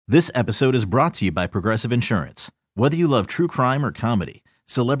This episode is brought to you by Progressive Insurance. Whether you love true crime or comedy,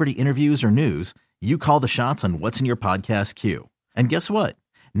 celebrity interviews or news, you call the shots on what's in your podcast queue. And guess what?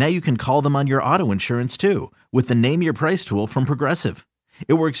 Now you can call them on your auto insurance too with the Name Your Price tool from Progressive.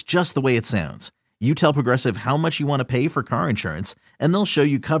 It works just the way it sounds. You tell Progressive how much you want to pay for car insurance, and they'll show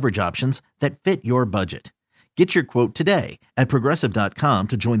you coverage options that fit your budget. Get your quote today at Progressive.com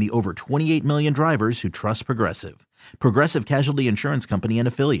to join the over 28 million drivers who trust Progressive. Progressive Casualty Insurance Company and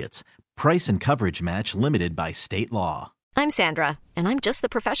Affiliates. Price and coverage match limited by state law. I'm Sandra, and I'm just the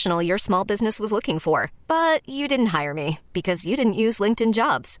professional your small business was looking for. But you didn't hire me because you didn't use LinkedIn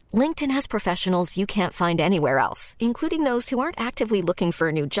Jobs. LinkedIn has professionals you can't find anywhere else, including those who aren't actively looking for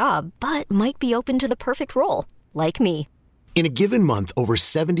a new job, but might be open to the perfect role, like me. In a given month, over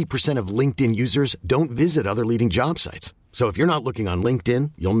 70% of LinkedIn users don't visit other leading job sites. So if you're not looking on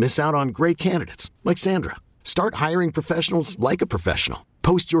LinkedIn, you'll miss out on great candidates like Sandra. Start hiring professionals like a professional.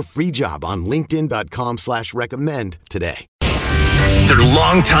 Post your free job on linkedin.com/recommend today. They're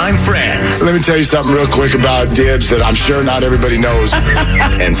longtime friends. Let me tell you something real quick about Dibs that I'm sure not everybody knows.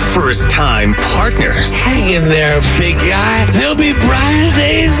 And first-time partners. Hang in there, big guy. There'll be brighter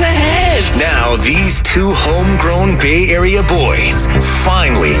days ahead. Now these two homegrown Bay Area boys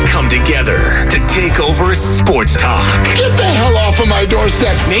finally come together to take over sports talk. Get the hell off of my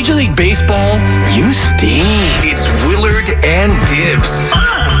doorstep. Major League Baseball, you stink. It's Willard and Dibs.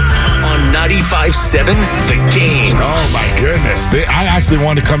 On 95.7 The Game. Oh, my goodness. I actually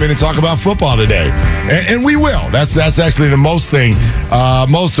wanted to come in and talk about football today. And we will. That's actually the most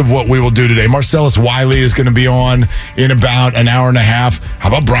of what we will do today. Marcellus Wiley is going to be on in about an hour and a half. How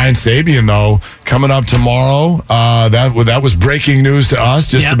about Brian Sabian, though, coming up tomorrow? That was breaking news to us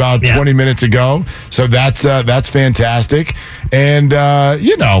just about 20 minutes ago. So that's fantastic. And,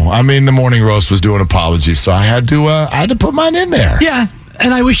 the Morning Roast was doing apologies, so I had to put mine in there. Yeah.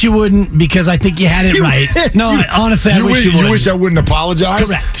 And I wish you wouldn't, because I think you had it right. No, honestly, I wish you wouldn't. You wish I wouldn't apologize?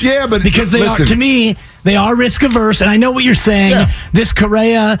 Correct. Yeah, but because to me, they are risk averse, and I know what you're saying. Yeah. This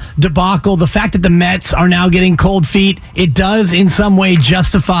Correa debacle, the fact that the Mets are now getting cold feet, it does in some way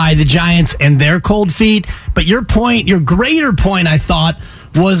justify the Giants and their cold feet. But your greater point, I thought,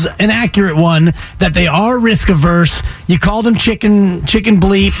 was an accurate one, that they are risk averse. You called them chicken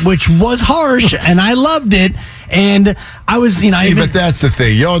bleep, which was harsh, and I loved it. And I was, but that's the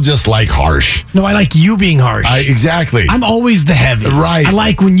thing. Y'all just like harsh. No, I like you being harsh. Exactly. I'm always the heavy. Right. I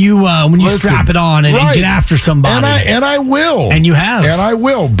like when you strap it on and get after somebody. And I will. And you have. And I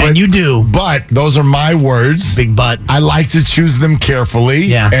will. And you do. But those are my words. Big butt. I like to choose them carefully.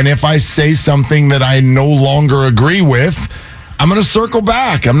 Yeah. And if I say something that I no longer agree with, I'm going to circle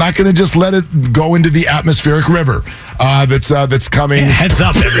back. I'm not going to just let it go into the atmospheric river that's coming. Yeah, heads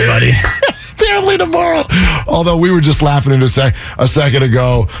up, everybody. Apparently tomorrow. Although we were just laughing a second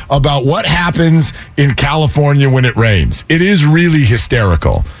ago about what happens in California when it rains. It is really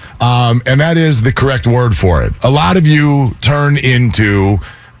hysterical. And that is the correct word for it. A lot of you turn into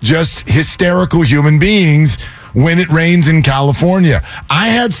just hysterical human beings when it rains in California. I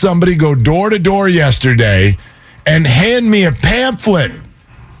had somebody go door to door yesterday and hand me a pamphlet.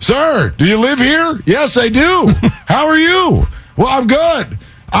 Sir, do you live here? Yes, I do. How are you? Well, I'm good.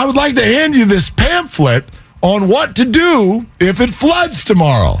 I would like to hand you this pamphlet on what to do if it floods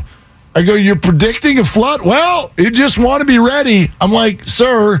tomorrow. I go, you're predicting a flood? Well, you just want to be ready. I'm like,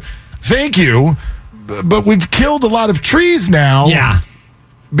 sir, thank you, but we've killed a lot of trees now. Yeah.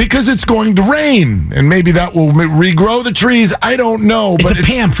 Because it's going to rain, and maybe that will regrow the trees. I don't know. It's a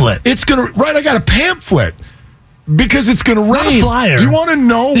pamphlet. It's going to, right, I got a pamphlet. Because it's going to rain. Not a flyer. Do you want to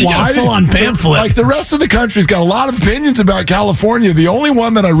know you why? Got a full-on pamphlet. Like the rest of the country's got a lot of opinions about California. The only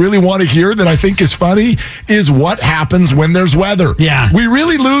one that I really want to hear that I think is funny is what happens when there's weather. Yeah. We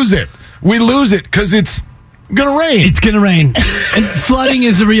really lose it. We lose it because it's going to rain. It's going to rain. And flooding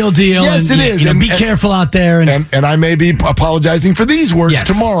is a real deal. Yes, and, it is. Be careful out there. And I may be apologizing for these words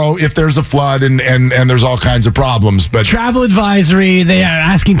tomorrow if there's a flood and there's all kinds of problems. But travel advisory, they are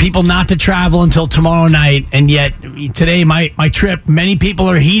asking people not to travel until tomorrow night. And yet today, my trip, many people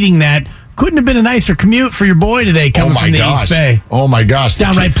are heeding that. Couldn't have been a nicer commute for your boy today coming from the East Bay. Oh, my gosh. It's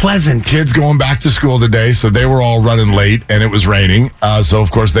downright pleasant. Kids going back to school today, so they were all running late, and it was raining. So, of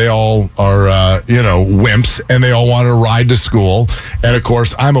course, they all are, wimps, and they all want to ride to school. And, of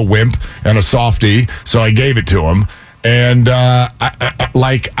course, I'm a wimp and a softie, so I gave it to them. And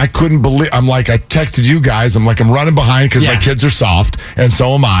I couldn't believe. I texted you guys. I'm running behind because my kids are soft, and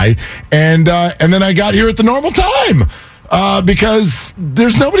so am I. And then I got here at the normal time. because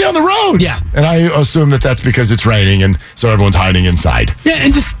there's nobody on the roads. Yeah. And I assume that that's because it's raining, and so everyone's hiding inside. Yeah,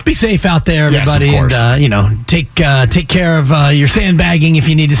 and just be safe out there, everybody. Yes, of course. And, take care of your sandbagging if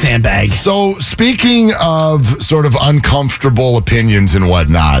you need to sandbag. So, speaking of sort of uncomfortable opinions and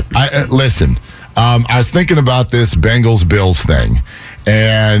whatnot, listen, I was thinking about this Bengals-Bills thing,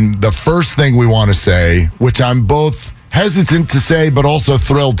 and the first thing we want to say, which I'm both hesitant to say but also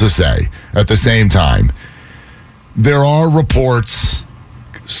thrilled to say at the same time, there are reports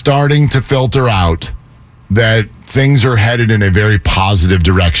starting to filter out that things are headed in a very positive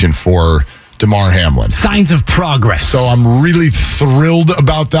direction for Damar Hamlin. Signs of progress. So I'm really thrilled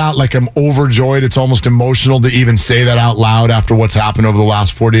about that. Like, I'm overjoyed. It's almost emotional to even say that out loud after what's happened over the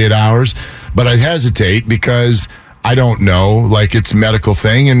last 48 hours. But I hesitate because I don't know. Like, it's a medical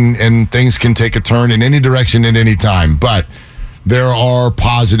thing, and things can take a turn in any direction at any time. But there are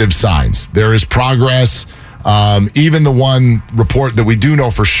positive signs. There is progress. Even the one report that we do know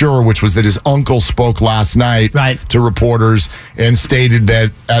for sure, which was that his uncle spoke last night to reporters and stated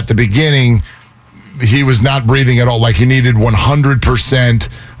that at the beginning he was not breathing at all. Like, he needed 100%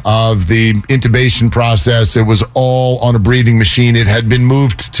 of the intubation process. It was all on a breathing machine. It had been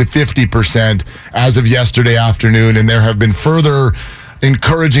moved to 50% as of yesterday afternoon, and there have been further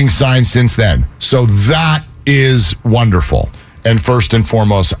encouraging signs since then. So that is wonderful. And first and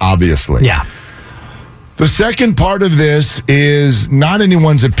foremost, obviously. Yeah. The second part of this is not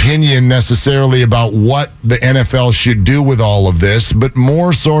anyone's opinion necessarily about what the NFL should do with all of this, but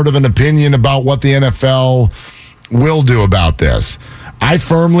more sort of an opinion about what the NFL will do about this. I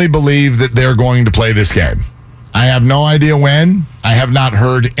firmly believe that they're going to play this game. I have no idea when. I have not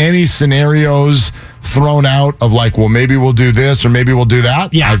heard any scenarios thrown out of like, well, maybe we'll do this or maybe we'll do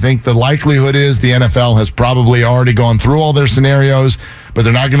that. Yeah. I think the likelihood is the NFL has probably already gone through all their scenarios, but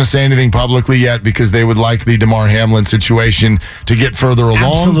they're not going to say anything publicly yet because they would like the Damar Hamlin situation to get further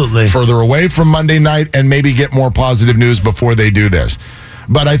along, further away from Monday night, and maybe get more positive news before they do this.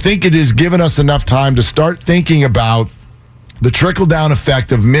 But I think it has given us enough time to start thinking about the trickle-down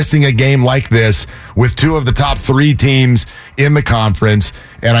effect of missing a game like this with two of the top three teams in the conference.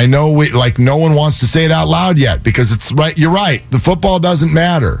 And I know no one wants to say it out loud yet because it's right. You're right. The football doesn't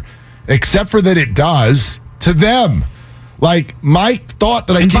matter, except for that it does to them. Like, my thought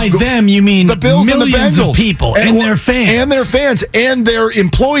that by them, you mean the Bills millions and the Bengals of people and their fans. And their fans and their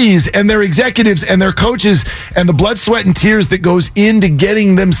employees and their executives and their coaches and the blood, sweat, and tears that goes into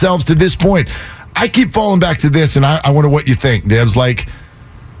getting themselves to this point. I keep falling back to this, and I wonder what you think, Debs. Like,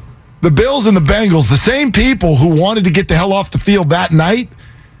 the Bills and the Bengals, the same people who wanted to get the hell off the field that night,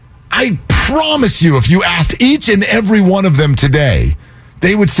 I promise you, if you asked each and every one of them today,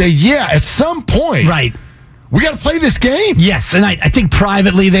 they would say, yeah, at some point, right, we got to play this game. Yes, and I think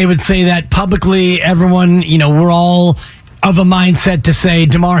privately they would say that. Publicly, everyone, we're all of a mindset to say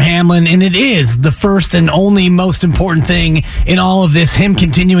Damar Hamlin, and it is the first and only most important thing in all of this, him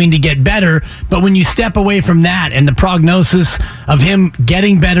continuing to get better. But when you step away from that and the prognosis of him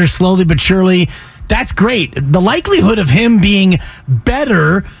getting better slowly but surely, that's great. The likelihood of him being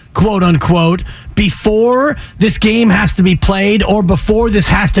better, quote unquote, before this game has to be played or before this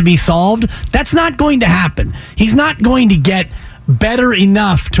has to be solved, that's not going to happen. He's not going to get better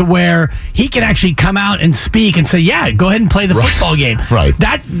enough to where he can actually come out and speak and say, yeah, go ahead and play the football game. Right.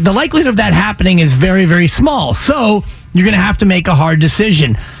 The likelihood of that happening is very, very small. So you're going to have to make a hard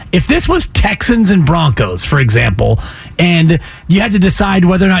decision. If this was Texans and Broncos, for example, and you had to decide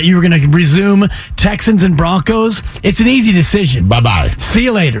whether or not you were going to resume Texans and Broncos, it's an easy decision. Bye-bye. See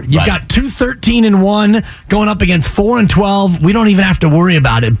you later. You've got 2-13-1 going up against 4-12. We don't even have to worry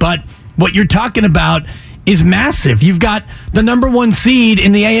about it. But what you're talking about is massive. You've got the number one seed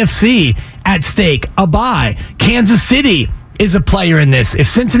in the AFC at stake, a bye. Kansas City is a player in this. If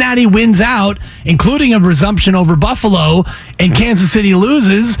Cincinnati wins out, including a resumption over Buffalo, and Kansas City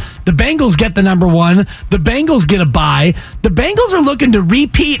loses, the Bengals get the number one. The Bengals get a bye. The Bengals are looking to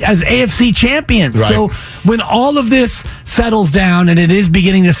repeat as AFC champions. Right. So when all of this settles down, and it is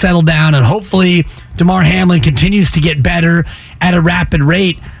beginning to settle down, and hopefully Damar Hamlin continues to get better at a rapid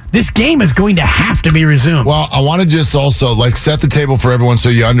rate, this game is going to have to be resumed. Well, I want to just also set the table for everyone so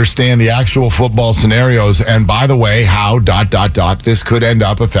you understand the actual football scenarios. And by the way, how ... this could end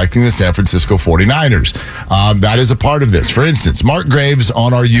up affecting the San Francisco 49ers. That is a part of this. For instance, Mark Graves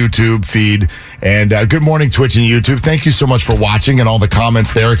on our YouTube feed And good morning, Twitch and YouTube. Thank you so much for watching and all the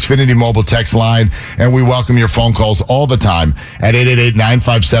comments there. Xfinity Mobile text line, and we welcome your phone calls all the time at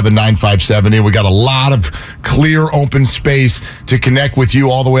 888-957-9570. We got a lot of clear, open space to connect with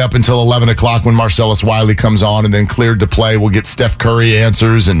you all the way up until 11 o'clock when Marcellus Wiley comes on, and then cleared to play. We'll get Steph Curry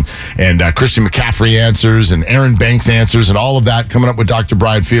answers and Christian McCaffrey answers and Aaron Banks answers and all of that coming up with Dr.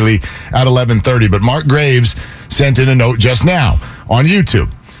 Brian Feely at 11:30. But Mark Graves sent in a note just now on YouTube.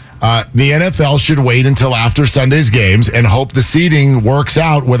 The NFL should wait until after Sunday's games and hope the seeding works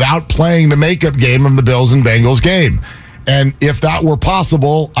out without playing the makeup game of the Bills and Bengals game. And if that were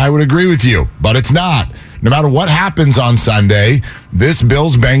possible, I would agree with you, but it's not. No matter what happens on Sunday, this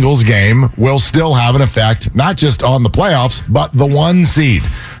Bills-Bengals game will still have an effect, not just on the playoffs, but the 1 seed.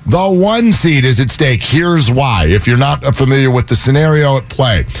 The 1 seed is at stake. Here's why. If you're not familiar with the scenario at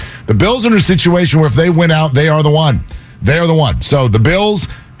play, the Bills are in a situation where if they win out, they are the 1. They are the 1. So the Bills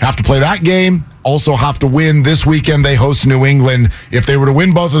have to play that game, also have to win this weekend. They host New England. If they were to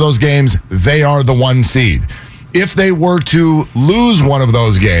win both of those games, they are the 1 seed. If they were to lose one of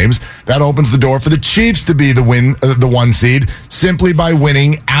those games, that opens the door for the Chiefs to be the 1 seed simply by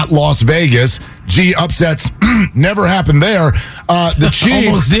winning at Las Vegas. Gee, upsets never happened there. The Chiefs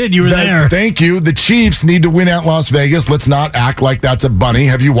almost did. You were there. Thank you. The Chiefs need to win at Las Vegas. Let's not act like that's a bunny.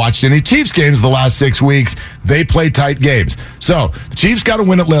 Have you watched any Chiefs games the last 6 weeks? They play tight games. So the Chiefs got to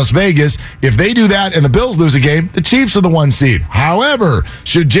win at Las Vegas. If they do that and the Bills lose a game, the Chiefs are the 1 seed. However,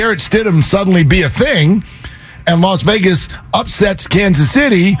 should Jarrett Stidham suddenly be a thing and Las Vegas upsets Kansas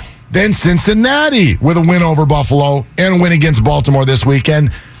City, then Cincinnati with a win over Buffalo and a win against Baltimore this weekend,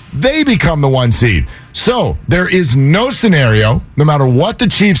 they become the 1 seed. So there is no scenario, no matter what the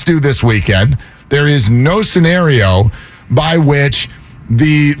Chiefs do this weekend, there is no scenario by which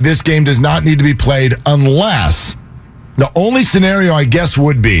this game does not need to be played unless the only scenario, I guess,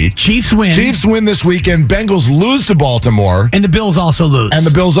 would be Chiefs win. Chiefs win this weekend, Bengals lose to Baltimore. And the Bills also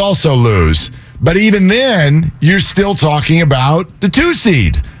lose. But even then, you're still talking about the 2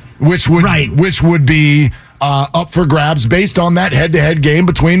 seed, which would be up for grabs based on that head-to-head game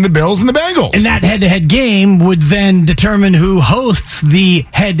between the Bills and the Bengals. And that head-to-head game would then determine who hosts the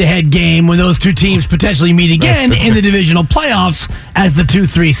head-to-head game when those two teams potentially meet again in the divisional playoffs as the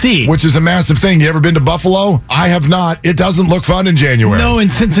 2-3 seed. Which is a massive thing. You ever been to Buffalo? I have not. It doesn't look fun in January. No,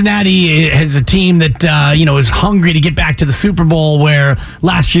 and Cincinnati has a team that is hungry to get back to the Super Bowl, where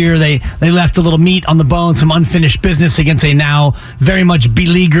last year they left a little meat on the bone, some unfinished business against a now very much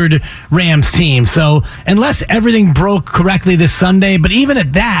beleaguered Rams team. So unless everything broke correctly this Sunday, but even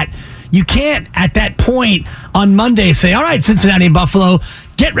at that, you can't at that point on Monday say, all right, Cincinnati and Buffalo,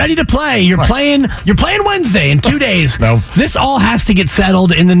 get ready to play. You're playing Wednesday in 2 days. No. This all has to get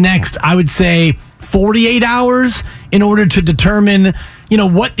settled in the next, I would say, 48 hours in order to determine,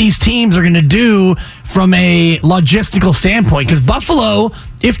 what these teams are going to do from a logistical standpoint. Because Buffalo,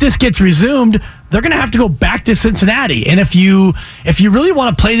 if this gets resumed, they're going to have to go back to Cincinnati. And if you really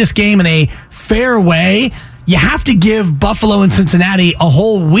want to play this game in a fair way, you have to give Buffalo and Cincinnati a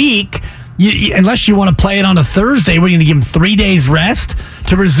whole week, unless you want to play it on a Thursday. We're going to give them 3 days rest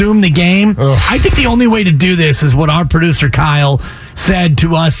to resume the game. Ugh. I think the only way to do this is what our producer Kyle said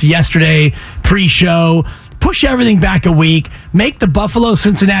to us yesterday pre-show. Push everything back a week. Make the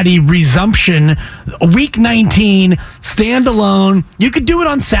Buffalo-Cincinnati resumption week 19 standalone. You could do it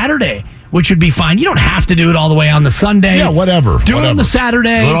on Saturday, which would be fine. You don't have to do it all the way on the Sunday. Yeah, whatever. Do it on the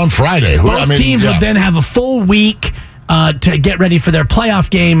Saturday. Do it on Friday. Both teams would then have a full week to get ready for their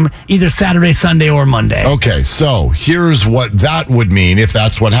playoff game, either Saturday, Sunday, or Monday. Okay, so here's what that would mean if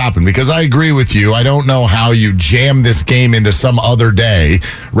that's what happened. Because I agree with you. I don't know how you jam this game into some other day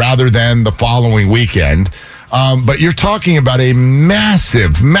rather than the following weekend. But you're talking about a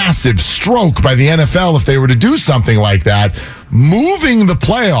massive, massive stroke by the NFL if they were to do something like that, moving the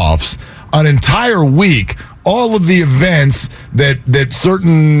playoffs an entire week. All of the events that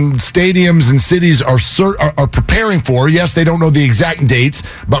certain stadiums and cities are preparing for. Yes, they don't know the exact dates,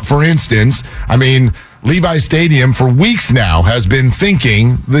 but for instance, Levi Stadium for weeks now has been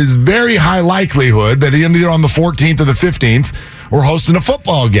thinking there's very high likelihood that either on the 14th or the 15th we're hosting a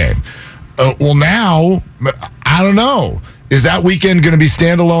football game. Well, now, I don't know. Is that weekend going to be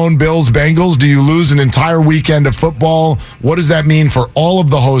standalone Bills-Bengals? Do you lose an entire weekend of football? What does that mean for all of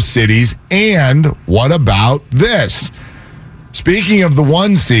the host cities? And what about this? Speaking of the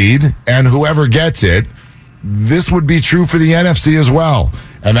 1 seed and whoever gets it, this would be true for the NFC as well.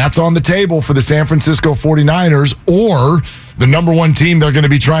 And that's on the table for the San Francisco 49ers or the number 1 team they're going to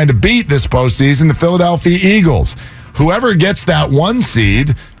be trying to beat this postseason, the Philadelphia Eagles. Whoever gets that 1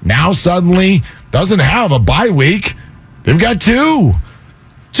 seed now suddenly doesn't have a bye week. They've got 2.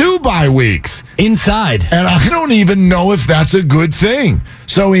 2 bye weeks inside. And I don't even know if that's a good thing.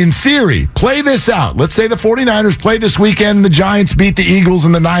 So in theory, play this out. Let's say the 49ers play this weekend and the Giants beat the Eagles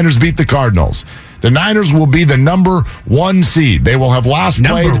and the Niners beat the Cardinals. The Niners will be the number 1 seed. They will have last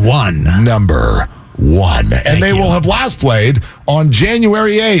played. Number one. And they will have last played on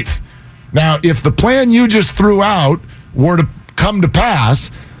January 8th. Now, if the plan you just threw out were to come to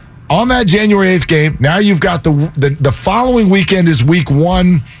pass, on that January 8th game, now you've got the following weekend is week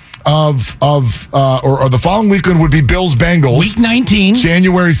 1 or the following weekend would be Bills-Bengals. Week 19.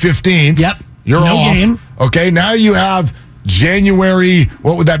 January 15th. Yep. You're no off. Game. Okay, now you have January,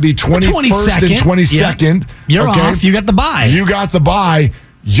 what would that be, 21st and 22nd. Yep. You're off. You got the bye. You got the bye.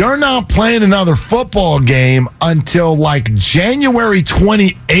 You're not playing another football game until like January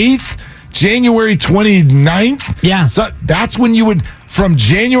 28th, January 29th. Yeah. So that's when you would, from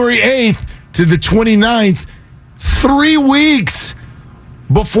January 8th to the 29th, 3 weeks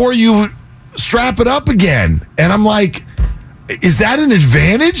before you strap it up again. And I'm like, is that an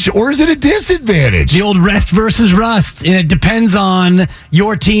advantage or is it a disadvantage? The old rest versus rust. And it depends on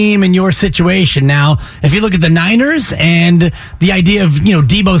your team and your situation. Now, if you look at the Niners and the idea of,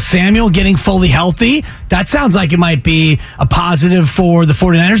 Deebo Samuel getting fully healthy, that sounds like it might be a positive for the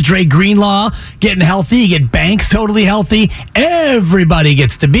 49ers. Dre Greenlaw getting healthy. You get Banks totally healthy. Everybody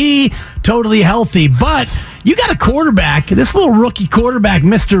gets to be totally healthy. But you got a quarterback, this little rookie quarterback,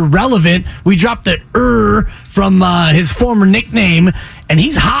 Mr. Relevant. We dropped the from his former nickname, and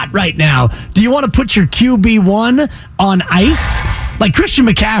he's hot right now. Do you want to put your QB1 on ice? Like Christian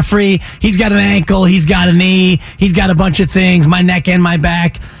McCaffrey, he's got an ankle, he's got a knee, he's got a bunch of things, my neck and my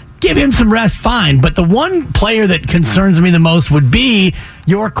back. Give him some rest, fine. But the one player that concerns me the most would be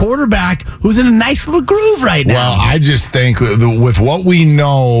your quarterback, who's in a nice little groove right now. Well, I just think with what we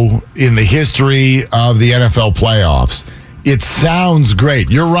know in the history of the NFL playoffs, it sounds great.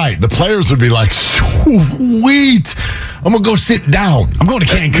 You're right. The players would be like, sweet, I'm going to go sit down. I'm going to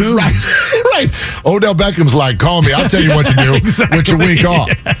Cancun. Right. Odell Beckham's like, call me. I'll tell you what to do Exactly. with your week off.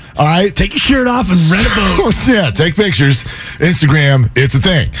 All right? Take your shirt off and rent a boat. Yeah, take pictures. Instagram, it's a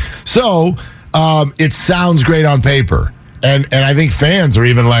thing. So it sounds great on paper. And I think fans are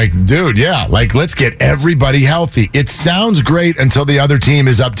even like, dude, yeah, like let's get everybody healthy. It sounds great until the other team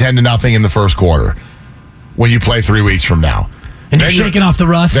is up 10-0 in the first quarter when you play 3 weeks from now. And you're shaking off the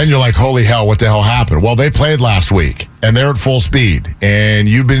rust. Then you're like, holy hell, what the hell happened? Well, they played last week, and they're at full speed. And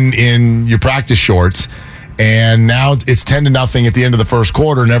you've been in your practice shorts, and now it's 10-0 at the end of the first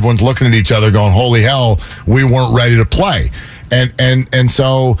quarter, and everyone's looking at each other going, holy hell, we weren't ready to play. And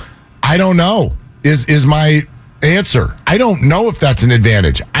so I don't know is my answer. I don't know if that's an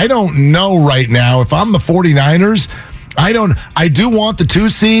advantage. I don't know right now. If I'm the 49ers, I do want the 2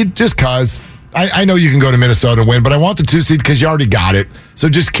 seed just because. I know you can go to Minnesota and win, but I want the 2 seed because you already got it. So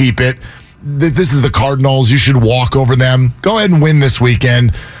just keep it. This is the Cardinals. You should walk over them. Go ahead and win this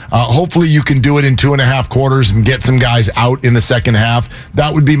weekend. Hopefully you can do it in 2.5 quarters and get some guys out in the second half.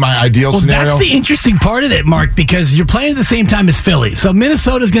 That would be my ideal scenario. That's the interesting part of it, Mark, because you're playing at the same time as Philly. So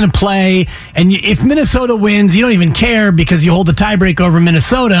Minnesota's going to play, and if Minnesota wins, you don't even care because you hold the tiebreak over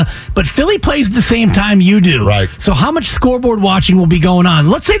Minnesota, but Philly plays at the same time you do. Right. So how much scoreboard watching will be going on?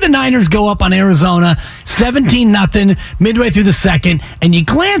 Let's say the Niners go up on Arizona 17-0 midway through the second, and you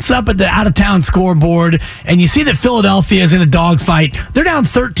glance up at the out-of-town scoreboard, and you see that Philadelphia is in a dogfight. They're down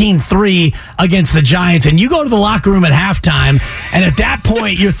 13-3 against the Giants, and you go to the locker room at halftime, and at that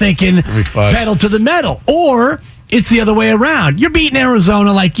point you're thinking pedal to the metal. Or it's the other way around. You're beating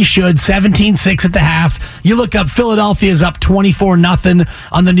Arizona like you should, 17-6 at the half. You look up, Philadelphia's up 24-0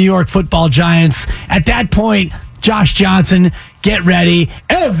 on the New York Football Giants. At that point, Josh Johnson, get ready.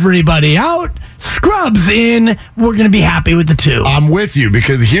 Everybody out. Scrubs in. We're going to be happy with the 2. I'm with you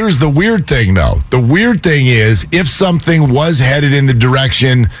because here's the weird thing, though. The weird thing is if something was headed in the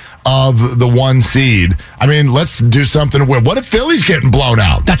direction of the 1 seed, I mean, let's do something. What if Philly's getting blown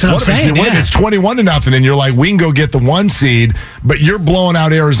out? That's what I'm saying. What if it's 21-0 and you're like, we can go get the 1 seed, but you're blowing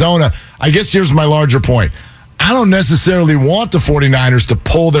out Arizona? I guess here's my larger point. I don't necessarily want the 49ers to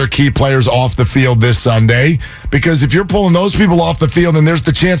pull their key players off the field this Sunday because if you're pulling those people off the field, then there's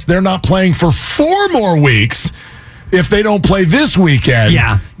the chance they're not playing for 4 more weeks if they don't play this weekend.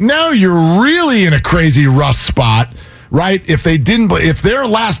 Yeah. Now you're really in a crazy rust spot, right? If their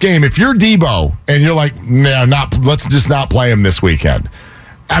last game, if you're Deebo and you're like, let's just not play him this weekend.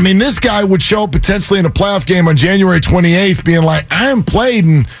 I mean, this guy would show up potentially in a playoff game on January 28th being like, I haven't played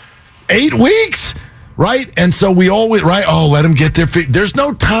in 8 weeks. Right? And so we always, let them get their feet. There's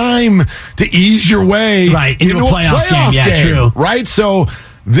no time to ease your way into a playoff game. Yeah, true. Right? So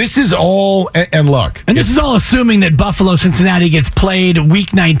this is all, and look. And this is all assuming that Buffalo-Cincinnati gets played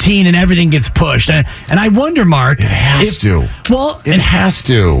week 19 and everything gets pushed. And I wonder, Mark. It has to. Well, it has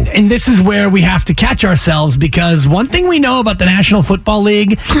to. And this is where we have to catch ourselves, because one thing we know about the National Football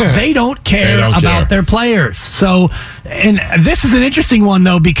League, they don't care about their players. So, and this is an interesting one,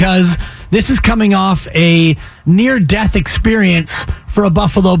 though, because this is coming off a near-death experience for a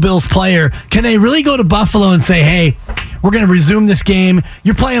Buffalo Bills player. Can they really go to Buffalo and say, hey, we're going to resume this game?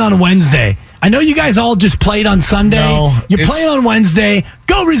 You're playing on Wednesday. I know you guys all just played on Sunday. No, you're playing on Wednesday.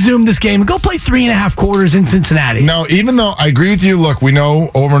 Go resume this game. Go play 3.5 quarters in Cincinnati. No, even though I agree with you, look, we know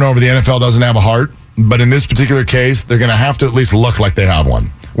over and over the NFL doesn't have a heart, but in this particular case, they're going to have to at least look like they have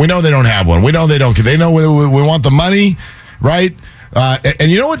one. We know they don't have one. We know they don't. They know we want the money, right?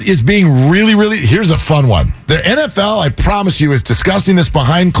 And you know what is being really, really, here's a fun one. The NFL, I promise you, is discussing this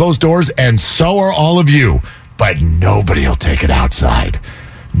behind closed doors, and so are all of you. But nobody will take it outside.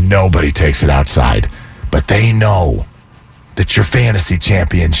 Nobody takes it outside. But they know that your fantasy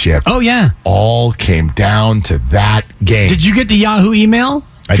championship all came down to that game. Did you get the Yahoo email?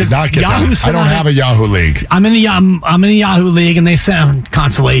 I did not get that. I don't have a Yahoo League. I'm in the Yahoo League, and they sent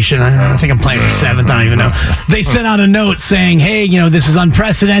consolation. I think I'm playing for 7th. I don't even know. They sent out a note saying, hey, this is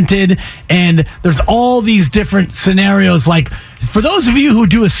unprecedented, and there's all these different scenarios. Like, for those of you who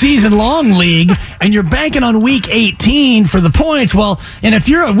do a season-long league and you're banking on week 18 for the points, well, and if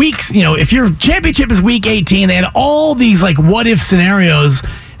you're if your championship is week 18, they had all these like what-if scenarios.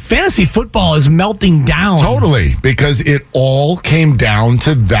 Fantasy football is melting down. Totally, because it all came down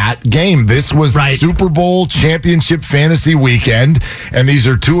to that game. This was Super Bowl championship fantasy weekend, and these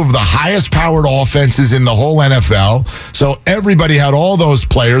are two of the highest-powered offenses in the whole NFL. So everybody had all those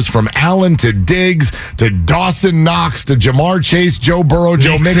players, from Allen to Diggs to Dawson Knox to Jamar Chase, Joe Burrow,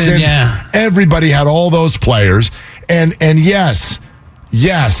 Joe Mixon. Yeah. Everybody had all those players. And yes,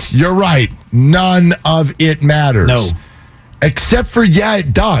 you're right. None of it matters. No. Except for,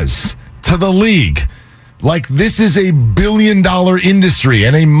 it does to the league. Like, this is a billion-dollar industry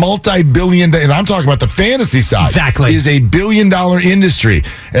and a multi-billion, and I'm talking about the fantasy side. Exactly. Is a billion-dollar industry.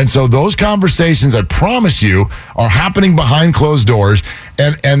 And so those conversations, I promise you, are happening behind closed doors.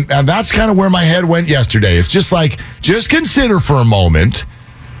 And that's kind of where my head went yesterday. It's just like, just consider for a moment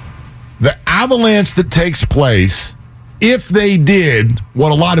the avalanche that takes place if they did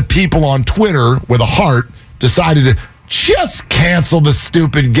what a lot of people on Twitter with a heart decided to just cancel the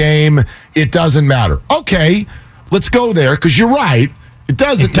stupid game. It doesn't matter. Okay, let's go there, because you're right. It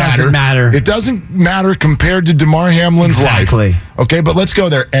doesn't matter. It doesn't matter compared to Damar Hamlin's life. Okay, but let's go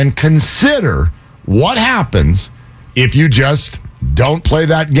there and consider what happens if you just don't play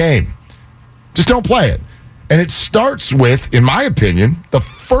that game. Just don't play it. And it starts with, in my opinion, the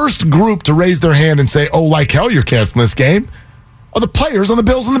first group to raise their hand and say, oh, like hell, you're canceling this game, are the players on the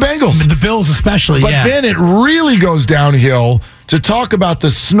Bills and the Bengals. The Bills especially, But then it really goes downhill to talk about the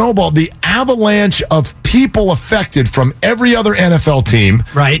snowball, the avalanche of people affected from every other NFL team,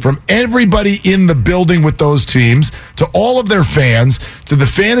 from everybody in the building with those teams, to all of their fans, to the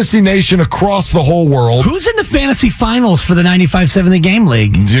fantasy nation across the whole world. Who's in the fantasy finals for the 95-7 The Game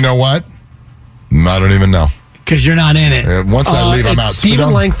League? Do you know what? I don't even know. Because you're not in it. Once I leave, I'm out.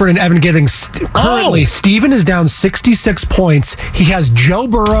 Stephen Langford and Evan Giddings. Currently, Stephen is down 66 points. He has Joe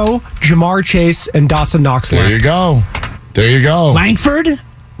Burrow, Jamar Chase, and Dawson Knox left. There you go.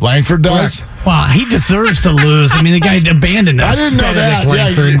 Langford does? Wow, he deserves to lose. I mean, the guy abandoned us. I didn't know that.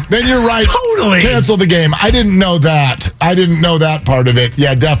 Yeah, then you're right. Totally. Cancel the game. I didn't know that. I didn't know that part of it.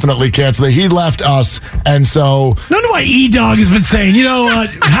 Yeah, definitely cancel it. He left us, and so... No wonder why E-Dog has been saying, you know what,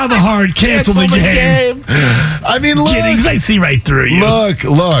 have a heart, cancel the game. I mean, look. Giddings, I see right through you.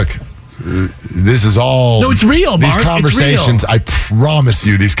 Look. This is all... No, it's real, Mark. These conversations, I promise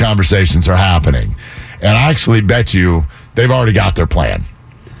you, these conversations are happening. And I actually bet you they've already got their plan.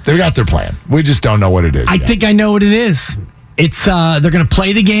 They've got their plan. We just don't know what it is. I think I know what it is. It's they're going to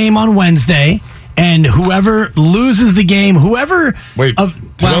play the game on Wednesday, and whoever loses the game,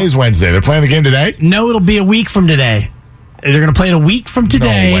 today's Wednesday. They're playing the game today? No, it'll be a week from today. They're going to play it a week from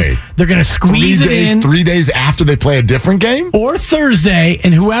today. No way. They're going to squeeze it in 3 days after they play a different game? Or Thursday,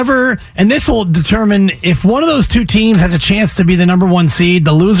 and this will determine if one of those two teams has a chance to be the number 1 seed.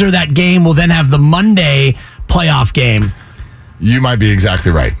 The loser of that game will then have the Monday playoff game. You might be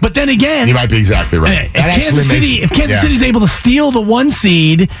exactly right. But then again... You might be exactly right. If Kansas City's able to steal the 1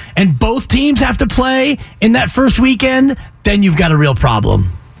 seed and both teams have to play in that first weekend, then you've got a real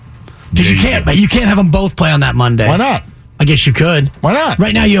problem. Because you can't have them both play on that Monday. Why not? I guess you could. Why not?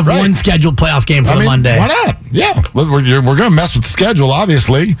 Right now you have one scheduled playoff game for the Monday. Why not? Yeah. We're going to mess with the schedule,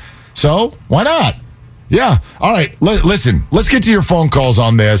 obviously. So, why not? Yeah. All right. Listen, let's get to your phone calls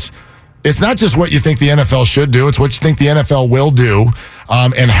on this. It's not just what you think the NFL should do. It's what you think the NFL will do,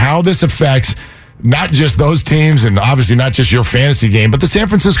 and how this affects not just those teams and obviously not just your fantasy game, but the San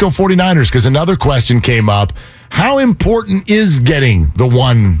Francisco 49ers, because another question came up. How important is getting the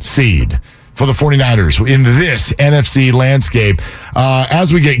 1 seed for the 49ers in this NFC landscape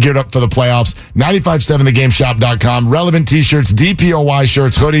as we get geared up for the playoffs? 957thegameshop.com. Relevant t-shirts, DPOY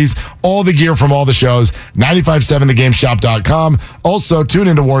shirts, hoodies, all the gear from all the shows. 957thegameshop.com. Also, tune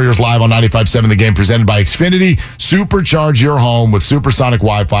into Warriors Live on 95.7 The Game, presented by Xfinity. Supercharge your home with supersonic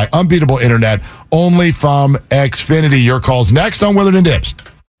Wi-Fi, unbeatable internet, only from Xfinity. Your calls next on Willard and Dibs.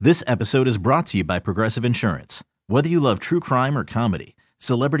 This episode is brought to you by Progressive Insurance. Whether you love true crime or comedy,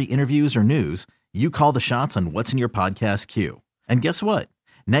 celebrity interviews or news, you call the shots on what's in your podcast queue. And guess what?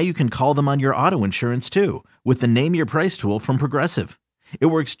 Now you can call them on your auto insurance too with the Name Your Price tool from Progressive. It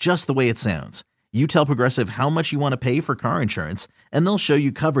works just the way it sounds. You tell Progressive how much you want to pay for car insurance, and they'll show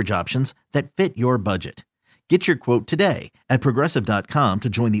you coverage options that fit your budget. Get your quote today at Progressive.com to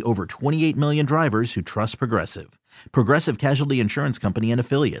join the over 28 million drivers who trust Progressive. Progressive Casualty Insurance Company and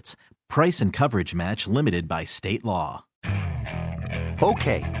Affiliates. Price and coverage match limited by state law.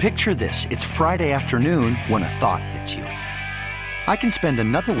 Okay, picture this. It's Friday afternoon when a thought hits you. I can spend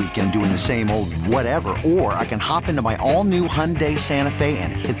another weekend doing the same old whatever, or I can hop into my all-new Hyundai Santa Fe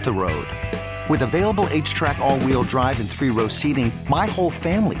and hit the road. With available H-Track all-wheel drive and 3-row seating, my whole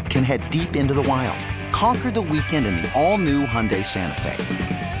family can head deep into the wild. Conquer the weekend in the all-new Hyundai Santa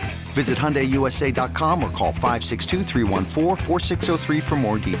Fe. Visit HyundaiUSA.com or call 562-314-4603 for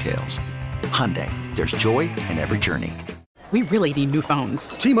more details. Hyundai, there's joy in every journey. We really need new phones.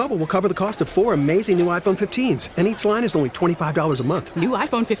 T-Mobile will cover the cost of 4 amazing new iPhone 15s, and each line is only $25 a month. New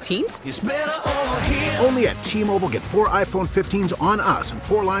iPhone 15s? It's better over here. Only at T-Mobile, get 4 iPhone 15s on us and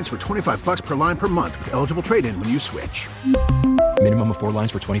 4 lines for $25 per line per month with eligible trade-in when you switch. Minimum of 4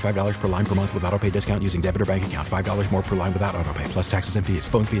 lines for $25 per line per month with autopay discount using debit or bank account. $5 more per line without autopay, plus taxes and fees.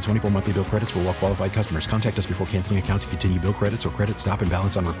 Phone fee at 24 monthly bill credits for well-qualified customers. Contact us before canceling account to continue bill credits or credit stop and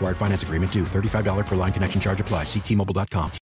balance on required finance agreement due. $35 per line connection charge applies. See T-Mobile.com.